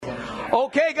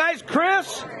Okay, guys,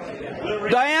 Chris,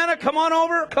 Diana, come on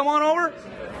over. Come on over.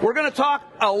 We're going to talk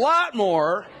a lot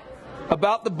more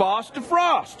about the Boss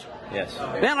Defrost. Yes.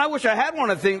 Man, I wish I had one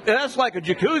of the things. That's like a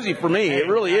jacuzzi for me. It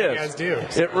really is. You guys do.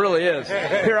 It really is.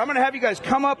 Here, I'm going to have you guys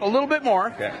come up a little bit more.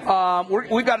 Okay.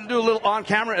 We've got to do a little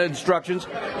on-camera instructions.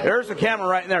 There's the camera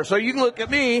right there. So you can look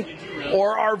at me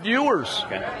or our viewers.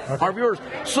 Okay. Our viewers.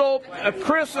 So,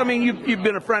 Chris, I mean, you've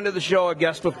been a friend of the show, a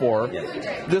guest before.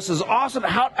 Yes. This is awesome.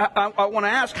 I want to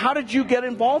ask, how did you get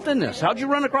involved in this? How did you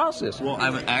run across this? Well,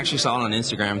 I actually saw it on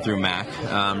Instagram through Mac.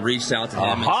 Reached out to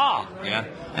him.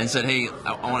 And said, hey,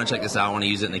 I want to check this out. I want to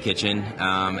use it in the kitchen.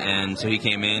 And so he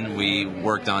came in. We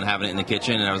worked on having it in the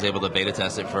kitchen, and I was able to beta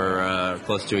test it for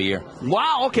close to a year.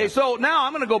 Wow. Okay. So now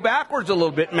I'm going to go backwards a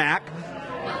little bit, Mac.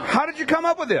 How did you come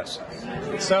up with this?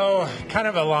 So, kind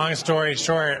of a long story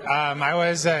short, I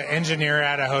was an engineer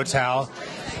at a hotel,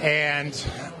 and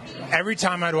every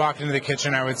time I'd walk into the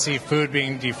kitchen, I would see food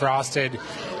being defrosted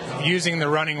using the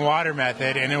running water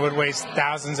method, and it would waste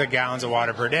thousands of gallons of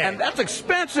water per day. And that's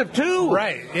expensive, too.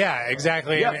 Right, yeah,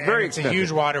 exactly. Yeah, very it's expensive. a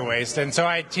huge water waste. And so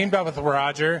I teamed up with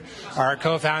Roger, our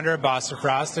co-founder of Boss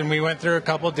Defrost, and we went through a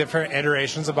couple different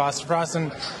iterations of Boss Defrost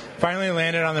and finally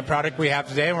landed on the product we have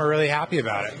today, and we're really happy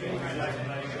about it.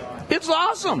 It's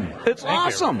awesome. It's Thank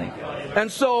awesome. you.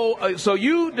 And so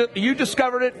you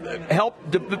discovered it,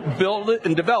 helped build it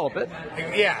and develop it.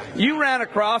 Yeah. You ran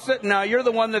across it. Now you're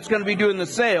the one that's going to be doing the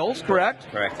sales, correct?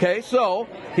 Correct. Okay, so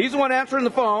he's the one answering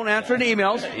the phone, answering the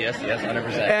emails. Yes,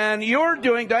 100%. And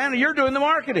Diana, you're doing the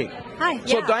marketing. Hi.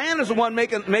 So Yeah. Diana's the one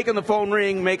making the phone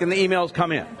ring, making the emails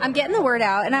come in. I'm getting the word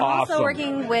out, and I'm Awesome. also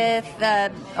working with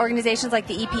organizations like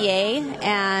the EPA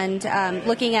and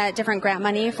looking at different grant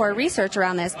money for research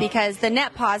around this, because the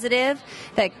net positive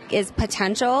that is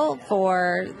potential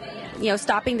for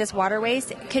stopping this water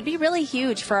waste could be really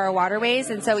huge for our waterways,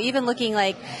 and so even looking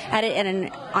at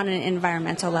it on an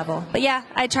environmental level. But yeah,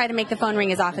 I try to make the phone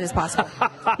ring as often as possible.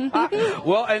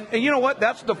 Well, and you know what?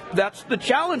 That's the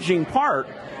challenging part,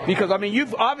 because I mean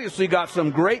you've obviously got some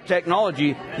great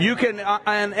technology. You can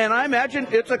and I imagine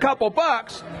it's a couple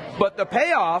bucks, but the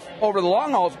payoff over the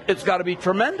long hauls, it's got to be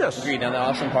tremendous. Agreed. Now the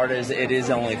awesome part is it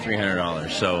is only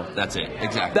 $300, so that's it.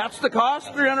 Exactly. That's the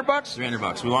cost, $300.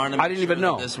 $300. We wanted to make I didn't even sure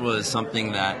know that this was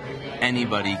something that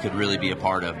anybody could really be a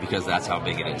part of, because that's how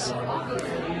big it is.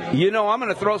 I'm going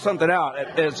to throw something out.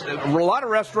 A lot of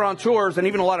restaurateurs and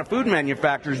even a lot of food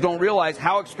manufacturers don't realize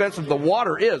how expensive the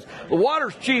water is. The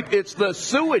water's cheap. It's the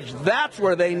sewage. That's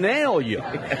where they nail you.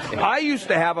 I used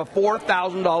to have a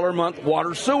 $4,000 a month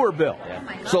water sewer bill.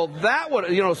 So that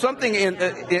would, something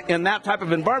in that type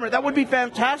of environment, that would be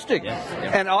fantastic.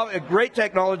 And a great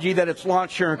technology that it's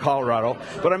launched here in Colorado.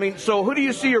 But I mean, so who do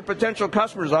you see your potential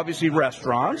customers? Obviously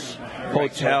restaurants,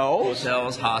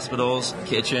 hotels, hospitals,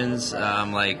 kitchens,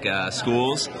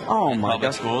 schools,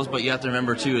 public schools. But you have to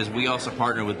remember too is we also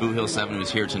partner with Boot Hill 7,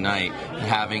 who's here tonight,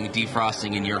 having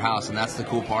defrosting in your house, and that's the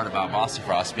cool part about Boss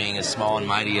Defrost being as small and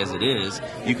mighty as it is.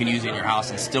 You can use it in your house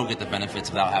and still get the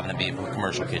benefits without having to be in a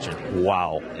commercial kitchen.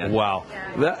 Wow, Yeah. Wow,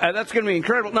 that's going to be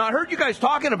incredible. Now I heard you guys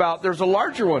talking about there's a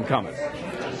larger one coming.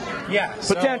 Yeah.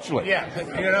 Potentially.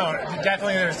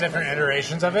 Definitely there's different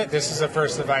iterations of it. This is the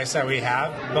first device that we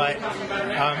have, but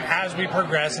as we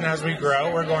progress and as we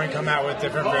grow, we're going to come out with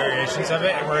different variations of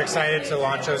it, and we're excited to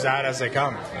launch those out as they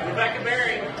come.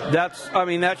 That's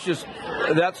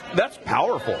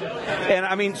powerful. And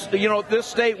I mean, this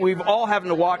state, we've all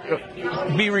having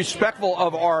to be respectful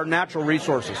of our natural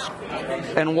resources.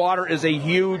 And water is a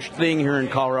huge thing here in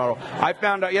Colorado. I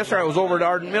found out yesterday, I was over at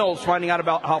Ardent Mills finding out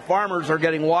about how farmers are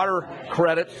getting water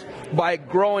credits by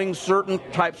growing certain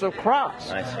types of crops.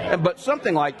 Nice. But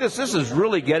something like this is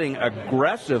really getting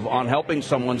aggressive on helping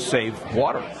someone save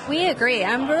water. We agree.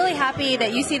 I'm really happy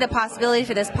that you see the possibility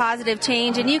for this positive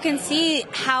change, and you can see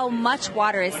how much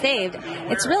water is saved.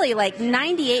 It's really like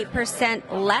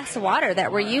 98% less water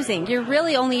that we're using. You're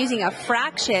really only using a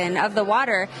fraction of the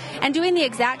water and doing the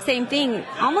exact same thing,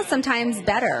 almost sometimes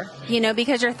better,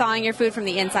 because you're thawing your food from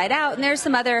the inside out, and there's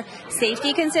some other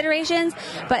safety considerations.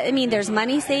 But I mean, there's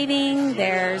money saving,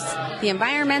 there's the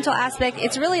environmental aspect.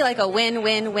 It's really like a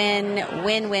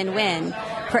win-win-win-win-win-win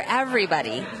for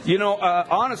everybody.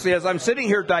 Honestly, as I'm sitting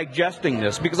here digesting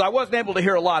this, because I wasn't able to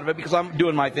hear a lot of it because I'm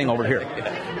doing my thing over here.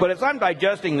 But as I'm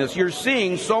digesting this, you're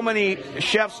seeing so many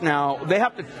chefs now, we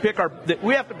have to pick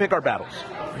our battles.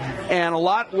 And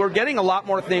we're getting a lot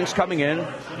more things coming in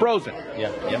frozen.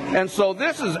 Yeah. And so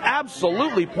this is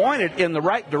absolutely pointed in the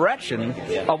right direction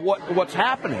of what's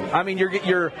happening. I mean,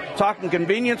 you're talking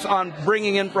convenience on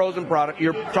bringing in frozen product.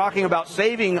 You're talking about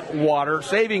saving water,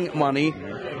 saving money.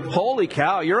 Holy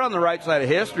cow, you're on the right side of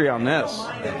history on this.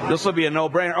 This will be a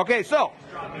no-brainer. Okay, so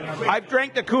I've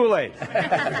drank the Kool-Aid.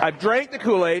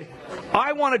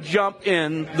 I want to jump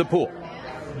in the pool,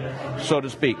 so to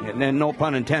speak, and no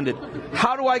pun intended.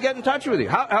 How do I get in touch with you?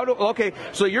 Okay,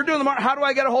 so you're doing the market. How do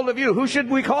I get a hold of you? Who should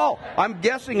we call? I'm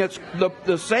guessing it's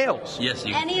the sales. Yes,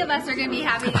 any of us are going to be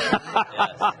happy to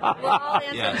We'll all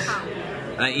answer the call.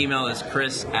 My email is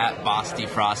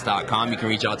chris@bossdefrost.com. You can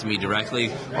reach out to me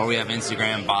directly, or we have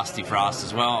Instagram, Boss Defrost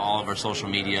as well, all of our social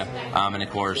media, and of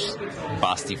course,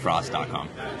 bossdefrost.com.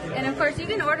 And of course, you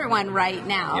can order one right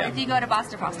now if you go to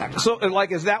bossdefrost.com. So,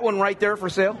 is that one right there for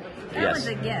sale? That was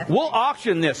a gift. We'll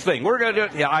auction this thing. We're gonna do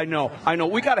it. Yeah, I know.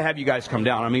 We got to have you guys come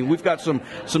down. I mean, we've got some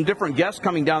different guests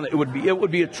coming down. That it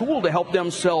would be a tool to help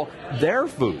them sell their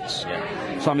foods.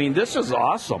 Yeah. So I mean, this is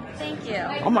awesome. Thank you.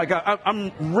 Oh my God,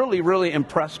 I'm really, really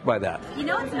impressed by that. You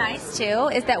know what's nice too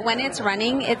is that when it's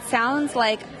running, it sounds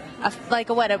like a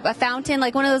fountain,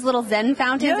 like one of those little Zen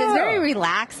fountains. Yeah. It's very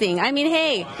relaxing. I mean,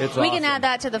 hey, it's we awesome. can add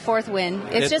that to the fourth win.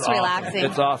 It's just awesome. relaxing.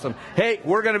 It's awesome. Hey,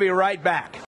 we're going to be right back.